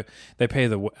pay the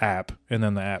app, and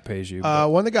then the app pays you.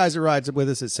 One of the guys that rides with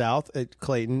us at South at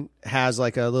Clayton has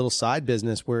like a little side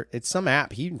business where it's some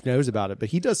app. He knows about it, but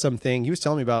he does something. He was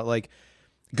telling me about like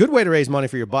good way to raise money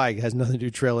for your bike. It has nothing to do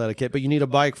with trail etiquette, but you need a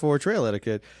bike for trail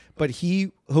etiquette. But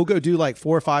he'll go do like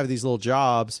 4 or 5 of these little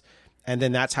jobs, and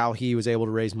then that's how he was able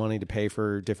to raise money to pay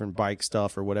for different bike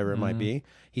stuff or whatever it might be.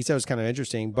 He said it was kind of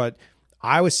interesting. But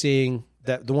I was seeing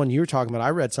that the one you were talking about,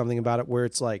 I read something about it where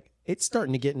it's like it's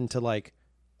starting to get into like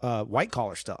white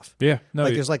collar stuff. Yeah, no,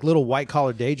 like there's like little white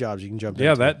collar day jobs you can jump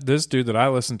into. Yeah, this dude that I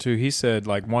listened to, he said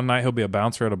like one night he'll be a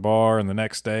bouncer at a bar, and the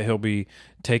next day he'll be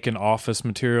taking office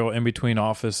material in between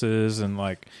offices, and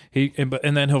like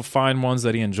and then he'll find ones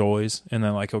that he enjoys, and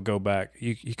then like he'll go back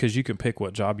because you can pick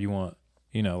what job you want,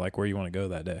 like where you want to go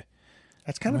that day.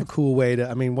 That's kind of a cool way to.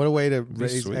 I mean, what a way to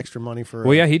raise extra money for.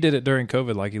 Well, yeah, he did it during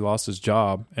COVID. Like he lost his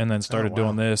job and then started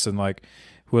doing this, and like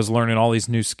was learning all these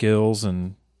new skills,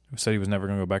 and said he was never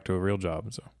going to go back to a real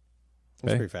job. So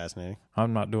that's pretty fascinating.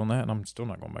 I'm not doing that, and I'm still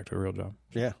not going back to a real job.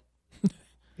 Yeah.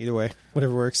 Either way,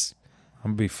 whatever works.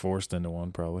 I'm gonna be forced into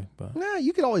one probably, but nah,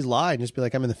 you could always lie and just be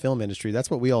like, I'm in the film industry. That's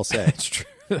what we all say. That's true.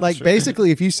 Like basically,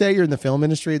 if you say you're in the film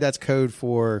industry, that's code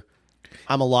for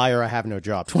I'm a liar. I have no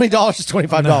job. $20 is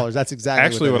 $25. No. That's exactly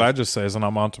actually what I just say is, and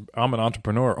I'm an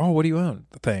entrepreneur. Oh, what do you own?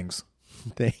 Things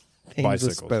bicycles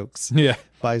with spokes. Yeah,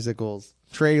 bicycles,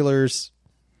 trailers.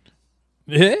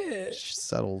 Yeah,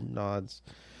 subtle nods.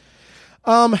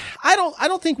 I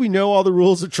don't think we know all the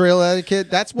rules of trail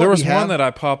etiquette. That's what there was one that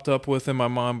I popped up with in my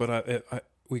mind, but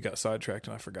we got sidetracked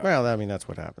and I forgot. Well, I mean that's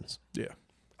what happens. Yeah,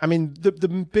 I mean the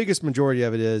biggest majority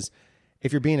of it is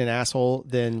if you're being an asshole,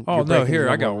 then oh no, here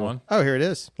I got one. Oh, here it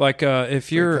is. Like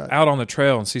if you're out on the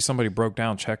trail and see somebody broke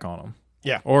down, check on them.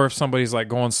 Yeah, or if somebody's like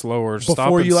going slower, before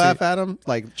stop and you laugh at them,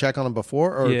 like check on them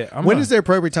before. Or when is the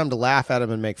appropriate time to laugh at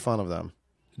them and make fun of them?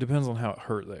 It depends on how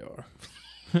hurt they are.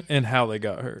 And how they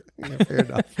got hurt. Yeah, fair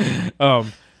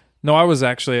enough. No, I was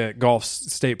actually at Gulf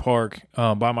State Park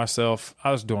by myself.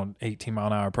 I was doing 18 mile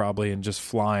an hour probably and just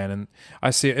flying. And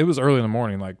I see it was early in the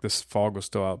morning. Like this fog was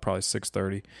still out, probably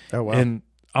 6:30. Oh wow! And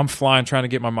I'm flying, trying to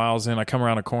get my miles in. I come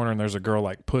around a corner and there's a girl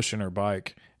like pushing her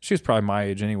bike. She was probably my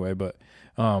age anyway, but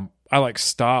I like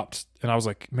stopped and I was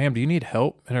like, "Ma'am, do you need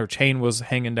help?" And her chain was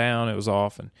hanging down. It was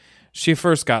off, and she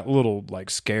first got a little like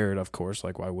scared. Of course,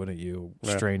 like why wouldn't you?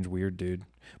 Strange, weird dude.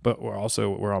 But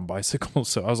we're on bicycles,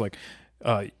 so I was like,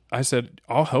 I said,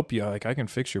 I'll help you. Like I can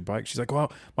fix your bike. She's like,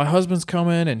 well, my husband's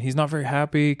coming and he's not very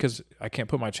happy because I can't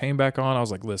put my chain back on. I was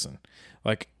like, listen,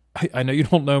 like I know you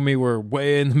don't know me. We're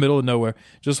way in the middle of nowhere.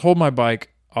 Just hold my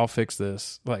bike. I'll fix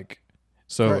this. Like.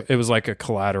 So it was like a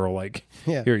collateral, like,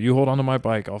 here, you hold on to my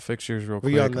bike. I'll fix yours real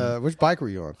quick. Were you on which bike were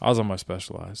you on? I was on my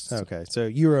Specialized. Okay, so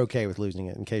you were okay with losing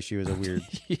it in case she was a weird.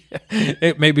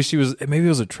 Maybe it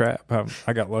was a trap.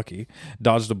 I got lucky,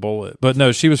 dodged a bullet. But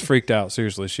no, she was freaked out.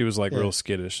 Seriously, she was like real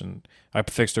skittish, and I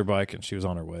fixed her bike, and she was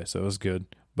on her way, so it was good.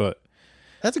 But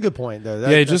that's a good point,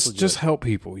 though. Just help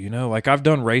people. Like I've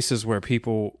done races where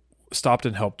people stopped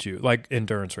and helped you, like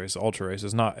endurance races, ultra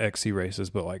races, not XC races,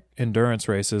 but like endurance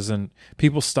races, and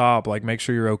people stop, like make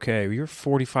sure you're okay. You're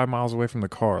 45 miles away from the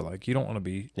car, like you don't want to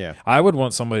be. Yeah, I would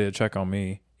want somebody to check on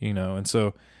me, and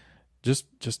so just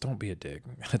don't be a dick.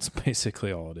 That's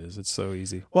basically all it is. It's so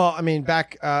easy. Well, I mean,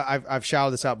 back I've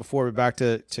shouted this out before, but back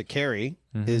to Carrie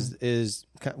is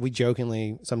we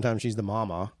jokingly sometimes she's the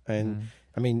mama, and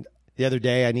I mean the other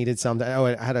day I needed something. Oh,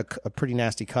 I had a pretty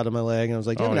nasty cut on my leg, and I was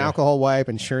like, "Do you have an yeah. alcohol wipe?"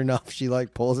 And sure enough, she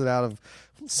like pulls it out of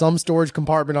some storage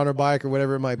compartment on her bike or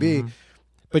whatever it might be.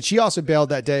 But she also bailed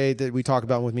that day that we talked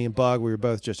about with me and Bug. We were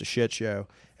both just a shit show.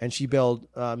 And she bailed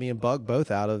me and Bug both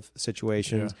out of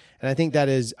situations. Yeah. And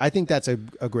I think that's a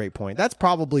great point. That's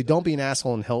probably, don't be an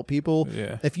asshole and help people.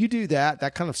 Yeah. If you do that,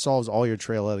 that kind of solves all your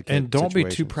trail etiquette And don't be too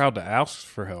situations. proud to ask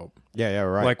for help. Yeah,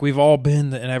 right. Like, we've all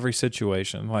been in every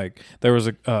situation. Like, there was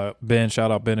a Ben,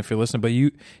 shout out Ben if you're listening, but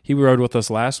he rode with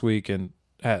us last week and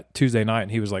at Tuesday night,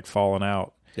 and he was like falling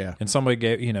out. Yeah. And somebody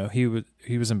gave,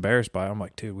 he was embarrassed by it. I'm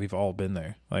like, dude, we've all been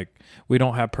there. Like, we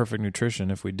don't have perfect nutrition.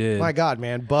 If we did. My God,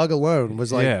 man. Bug alone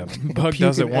was like, yeah, Bug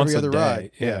does it once a day.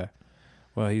 Ride. Yeah.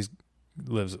 Well,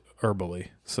 lives herbally,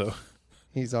 so.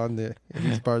 He's part of the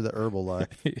Herbalife.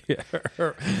 Yeah,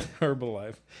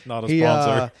 Herbalife, not a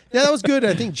sponsor. Yeah, that was good.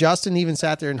 I think Justin even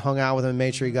sat there and hung out with him and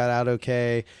made sure he got out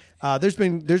okay. There's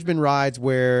been rides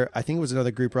where I think it was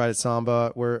another group ride at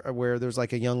Samba where there's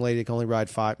like a young lady that can only ride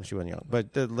 5. She wasn't young,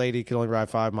 but the lady could only ride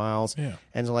 5 miles. Yeah.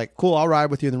 And they're like, cool, I'll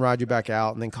ride with you and then ride you back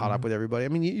out, and then caught up with everybody. I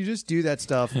mean, you just do that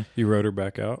stuff. You rode her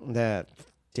back out?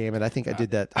 Damn it! I think I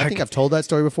did that. I think I've told that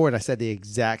story before, and I said the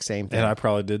exact same thing. And I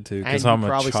probably did too, because and I'm you a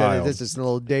probably child. said this is a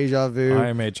little deja vu. I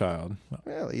am a child.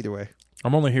 Well, either way.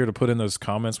 I'm only here to put in those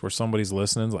comments where somebody's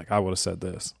listening. Like, I would have said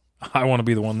this. I want to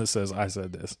be the one that says I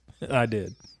said this. I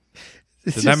did.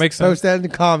 Did that make sense? Post that in the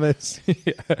comments.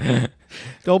 Yeah.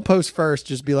 Don't post first.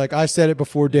 Just be like, I said it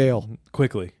before Dale.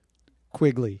 Quigley.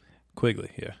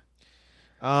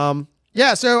 Yeah.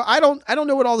 Yeah. So I don't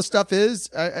know what all the stuff is.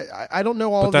 I don't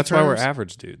know all. But that's the terms. why we're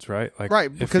average dudes, right? Like,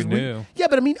 right? Because if you knew. Yeah,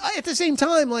 but I mean, at the same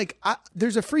time, like,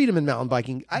 there's a freedom in mountain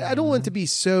biking. I don't want it to be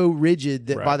so rigid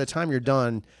that by the time you're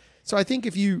done. So I think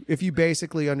if you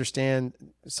basically understand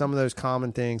some of those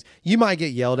common things, you might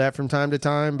get yelled at from time to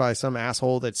time by some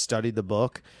asshole that studied the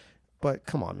book. But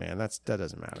come on, man, that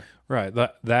doesn't matter. Right.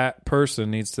 That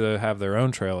person needs to have their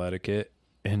own trail etiquette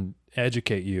and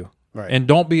educate you. Right. And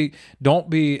don't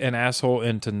be an asshole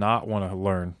and to not want to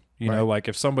learn. You know, like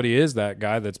if somebody is that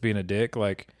guy that's being a dick,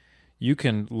 like you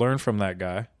can learn from that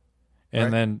guy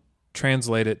and then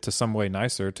translate it to some way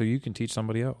nicer till you can teach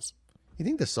somebody else. You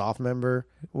think the soft member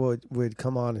would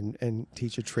come on and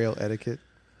teach a trail etiquette?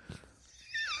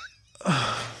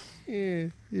 Yeah,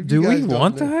 do we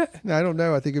want that? I don't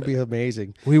know. I think it'd be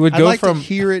amazing. We would I'd go like from to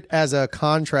hear it as a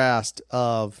contrast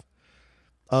of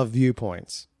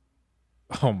viewpoints.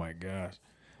 Oh my gosh.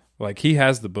 Like he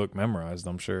has the book memorized,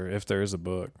 I'm sure, if there is a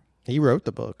book. He wrote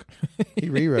the book. He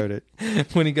rewrote it.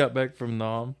 When he got back from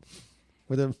Nam.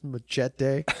 With a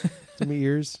machete to my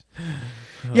ears.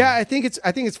 Yeah, I think it's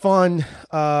fun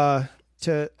to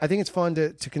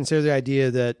consider the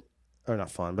idea that, or not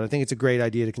fun, but I think it's a great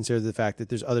idea to consider the fact that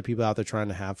there's other people out there trying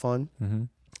to have fun,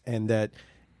 and that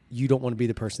you don't want to be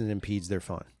the person that impedes their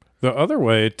fun. The other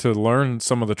way to learn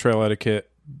some of the trail etiquette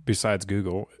besides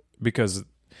Google, because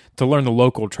to learn the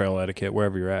local trail etiquette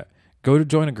wherever you're at, go to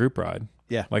join a group ride.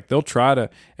 Yeah, like they'll try to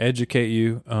educate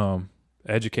you,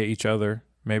 educate each other.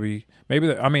 Maybe.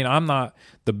 I mean, I'm not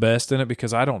the best in it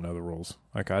because I don't know the rules.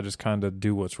 Like I just kind of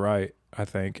do what's right, I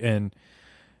think, and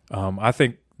I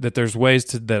think that there's ways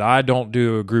that I don't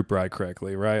do a group ride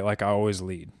correctly, right? Like I always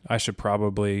lead. I should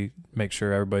probably make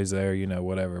sure everybody's there,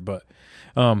 whatever. But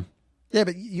yeah,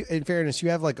 but in fairness, you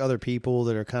have like other people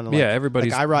that are kind of like,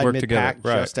 everybody's like I ride work mid-pack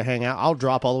together, just to hang out. I'll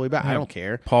drop all the way back. I don't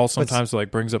care. Paul sometimes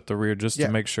like brings up the rear just to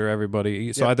make sure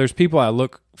everybody. So there's people I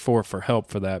look for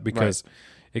help for that because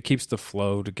it keeps the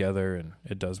flow together and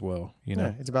it does well.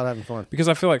 Yeah, it's about having fun. Because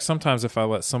I feel like sometimes if I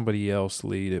let somebody else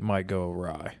lead, it might go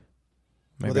awry.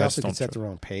 Maybe they also could set their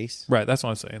own pace. Right, that's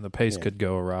what I'm saying. The pace could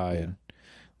go awry, and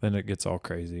then it gets all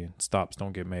crazy, and stops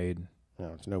don't get made.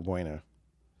 No, it's no bueno.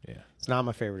 Yeah. It's not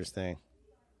my favoriteest thing.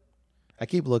 I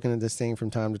keep looking at this thing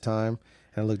from time to time,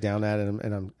 and I look down at it,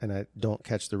 and I don't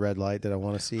catch the red light that I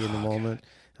want to see in the moment.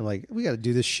 I'm like, we got to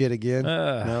do this shit again.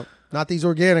 Nope. Not these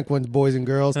organic ones, boys and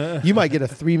girls. You might get a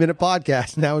 3-minute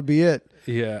podcast, and that would be it.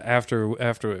 Yeah, after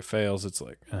it fails, it's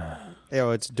like...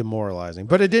 it's demoralizing.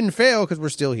 But it didn't fail because we're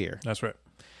still here. That's right.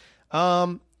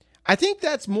 I think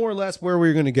that's more or less where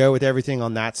we're going to go with everything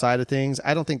on that side of things.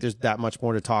 I don't think there's that much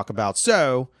more to talk about.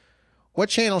 So, what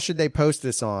channel should they post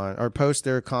this on or post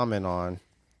their comment on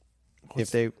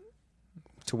to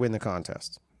win the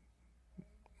contest?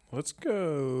 Let's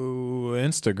go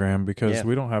Instagram because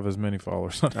we don't have as many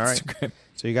followers on Instagram. Right.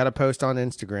 So you got to post on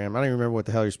Instagram. I don't even remember what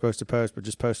the hell you're supposed to post, but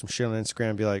just post some shit on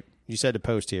Instagram and be like, you said to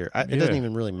post here. It doesn't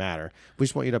even really matter. We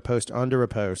just want you to post under a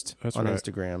post on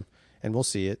Instagram, and we'll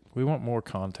see it. We want more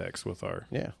context with our...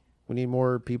 Yeah. We need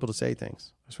more people to say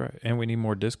things. That's right. And we need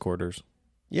more Discorders.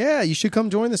 Yeah, you should come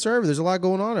join the server. There's a lot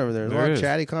going on over there. There's a There lot of is.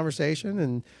 chatty conversation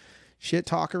and shit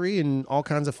talkery and all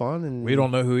kinds of fun. And We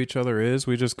don't know who each other is.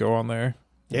 We just go on there.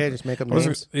 Yeah, just make up I was-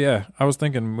 names. Yeah, I was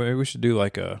thinking maybe we should do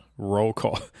like a roll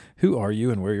call. Who are you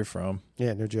and where you're from?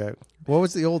 Yeah, no joke. What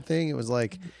was the old thing? It was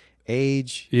like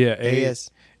age. Yeah,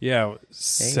 AS, yeah,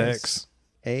 sex.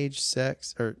 age,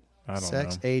 sex, or I don't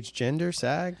sex, know. age, gender,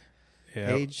 SAG,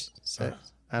 Yeah. age,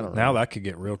 sex. I don't know. Now that could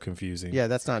get real confusing. Yeah,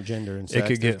 that's not gender and sex. It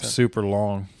could get That's not- super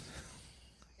long.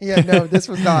 Yeah, no, this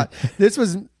was not. This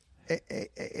was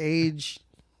age.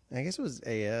 I guess it was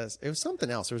AS. It was something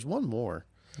else. There was one more.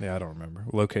 Yeah, I don't remember.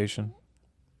 Location.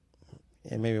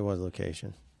 Yeah, maybe it was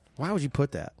location. Why would you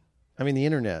put that? I mean, the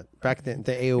internet back in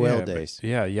the AOL Yeah, days. but-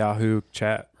 yeah, Yahoo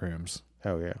chat rooms.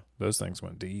 Oh yeah, Those things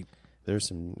went deep. there's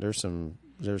some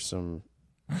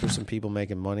people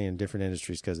making money in different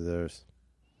industries because of those.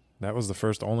 That was the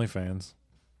first OnlyFans.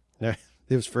 No,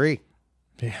 it was free.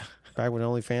 Yeah. Back when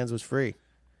OnlyFans was free.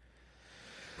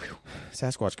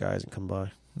 Sasquatch guy hasn't come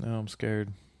by, No, I'm scared.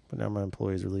 but now my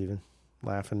employees are leaving,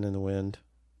 laughing in the wind,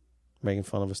 making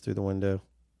fun of us through the window.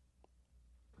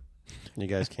 You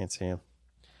guys can't see him.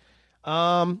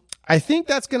 I think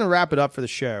that's going to wrap it up for the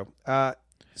show.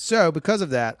 So because of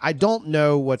that, I don't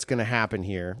know what's going to happen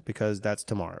here because that's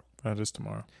tomorrow. That is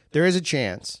tomorrow. There is a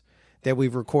chance that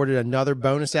we've recorded another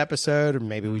bonus episode, or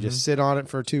maybe we just sit on it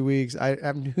for 2 weeks.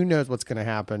 Who knows what's going to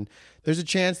happen? There's a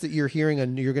chance that you're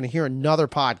going to hear another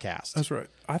podcast. That's right.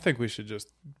 I think we should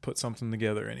just put something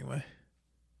together anyway.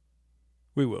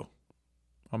 We will.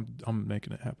 I'm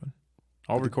making it happen.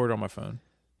 I'll record on my phone.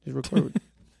 Just record.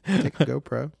 Take a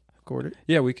GoPro, record it.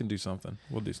 Yeah, we can do something.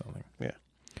 We'll do something. Yeah.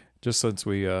 Just since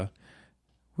we'll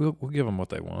give them what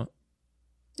they want.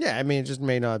 Yeah, I mean, it just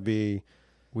may not be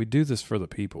We do this for the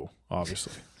people,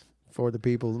 obviously. for the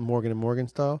people Morgan and Morgan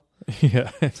style.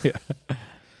 Yeah, yeah.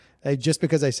 Hey, just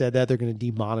because I said that, they're going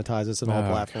to demonetize us on all Oh,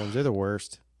 platforms. They're the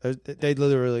worst. They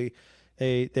literally,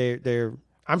 they're.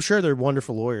 I'm sure they're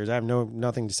wonderful lawyers. I have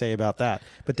nothing to say about that.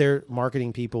 But their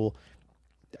marketing people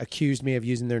accused me of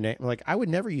using their name. Like, I would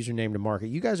never use your name to market.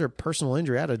 You guys are personal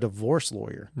injury. I had a divorce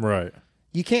lawyer. Right.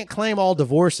 You can't claim all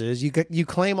divorces. You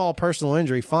claim all personal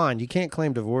injury. Fine. You can't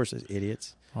claim divorces,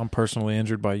 idiots. I'm personally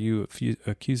injured by you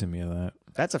accusing me of that.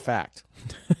 That's a fact.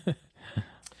 Is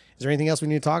there anything else we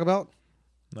need to talk about?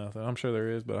 Nothing. I'm sure there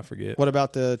is, but I forget. What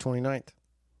about the 29th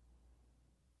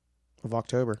of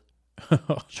October?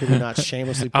 Should we not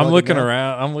shamelessly plug I'm looking it now?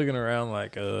 around. I'm looking around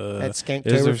like, At is there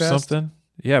Skanktoberfest? something?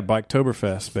 Yeah,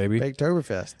 Biketoberfest, baby.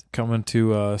 Oktoberfest. Coming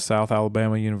to South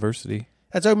Alabama University.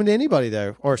 That's open to anybody,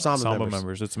 though, or Samba,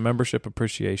 members. It's a membership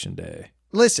appreciation day.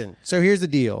 Listen, so here's the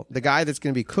deal. The guy that's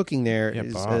going to be cooking there Yeah,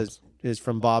 Bob's. is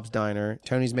from Bob's Diner.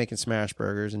 Tony's making smash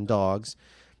burgers and dogs.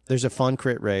 There's a fun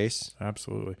crit race.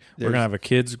 Absolutely. We're There's- going to have a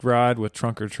kids ride with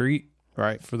trunk or treat.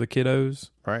 Right. For the kiddos.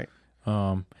 Right.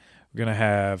 We're going to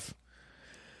have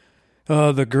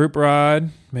the group ride.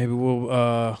 Maybe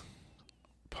we'll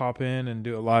pop in and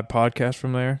do a live podcast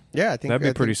from there. Yeah, I think that'd be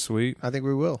I pretty think- sweet. I think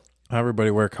we will.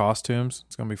 Everybody wear costumes.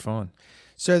 It's going to be fun.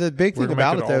 So the big We're thing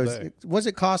gonna about make it, it all though, day. is what's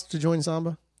it cost to join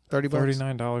Samba? $30.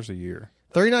 $39 a year.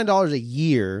 $39 a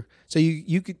year. So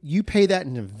you pay that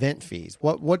in event fees.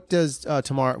 What does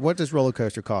roller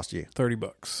coaster cost you?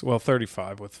 $30. Well,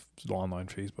 35 with online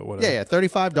fees, but whatever. Yeah,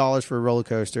 $35 for a roller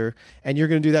coaster, and you're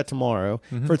going to do that tomorrow.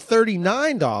 Mm-hmm. For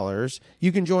 $39,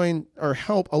 you can join or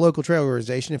help a local trail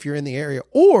organization if you're in the area,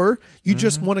 or you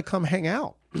just Mm-hmm. want to come hang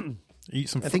out. Eat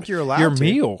some. I think you're allowed your to.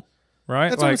 meal, right?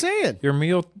 That's what I'm saying. Your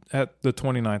meal at the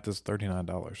 29th is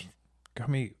 $39.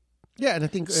 Come eat. Yeah, and I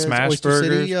think Smash Oyster burgers.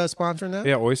 City sponsoring that.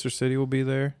 Yeah, Oyster City will be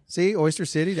there. See, Oyster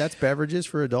City, that's beverages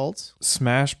for adults.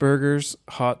 Smash burgers,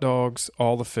 hot dogs,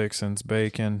 all the fixins,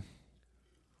 bacon,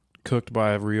 cooked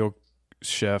by a real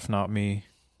chef, not me.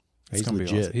 It's He's gonna be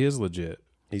legit. awesome. He is legit.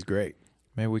 He's great.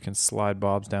 Maybe we can slide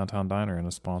Bob's Downtown Diner in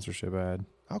a sponsorship ad.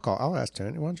 I'll ask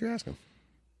Tony. Why don't you ask him?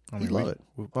 I He'd mean, love it.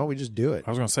 Why don't we just do it? I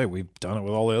was going to say, we've done it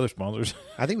with all the other sponsors.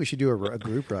 I think we should do a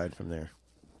group ride from there.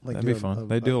 Like That'd be fun.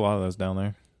 They do a lot of those down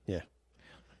there. Yeah.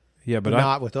 Yeah, but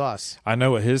not with us. I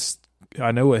know what his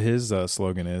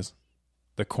slogan is.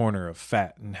 The corner of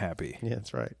fat and happy. Yeah,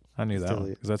 that's right. I knew that Still- one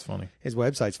because that's funny. His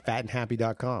website's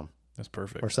fatandhappy.com That's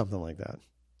perfect. or something like that.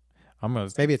 I'm gonna.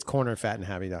 Maybe it's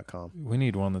cornerfatandhappy.com. We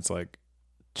need one that's like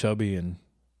chubby and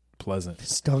pleasant.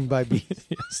 Stung by bees.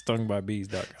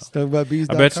 Stungbybees.com.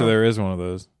 Stungbybees.com. I bet you there is one of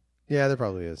those. Yeah, there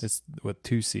probably is. It's with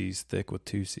 2 C's, thick with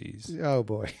 2 C's. Oh,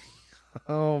 boy.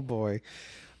 Oh, boy.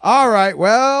 All right.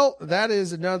 Well, that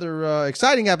is another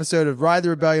exciting episode of Ride the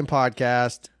Rebellion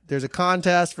podcast. There's a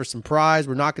contest for some prize.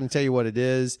 We're not going to tell you what it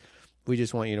is. We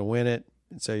just want you to win it.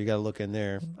 So you got to look in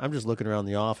there. I'm just looking around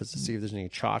the office to see if there's any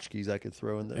tchotchkes I could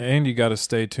throw in there. And you got to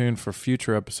stay tuned for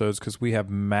future episodes because we have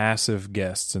massive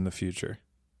guests in the future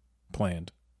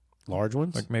planned. Large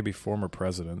ones? Like maybe former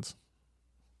presidents.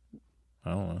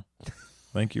 I don't know.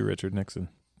 Thank you, Richard Nixon.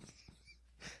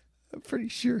 I'm pretty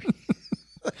sure.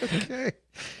 Okay.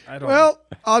 I don't Well,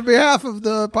 on behalf of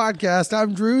the podcast,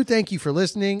 I'm Drew. Thank you for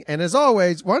listening. And as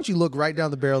always, why don't you look right down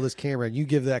the barrel of this camera and you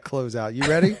give that closeout. You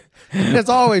ready? And as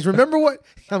always, remember what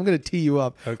I'm going to tee you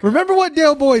up. Okay. Remember what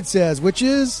Dale Boyd says, which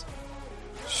is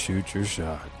shoot your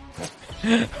shot.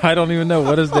 I don't even know.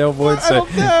 What does Dale Boyd say?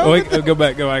 don't know. Wait, go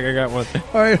back. I got one.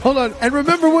 all right, hold on. And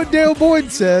remember what Dale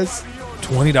Boyd says.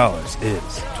 $20 is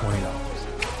 $20.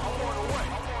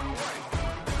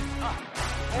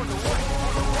 On the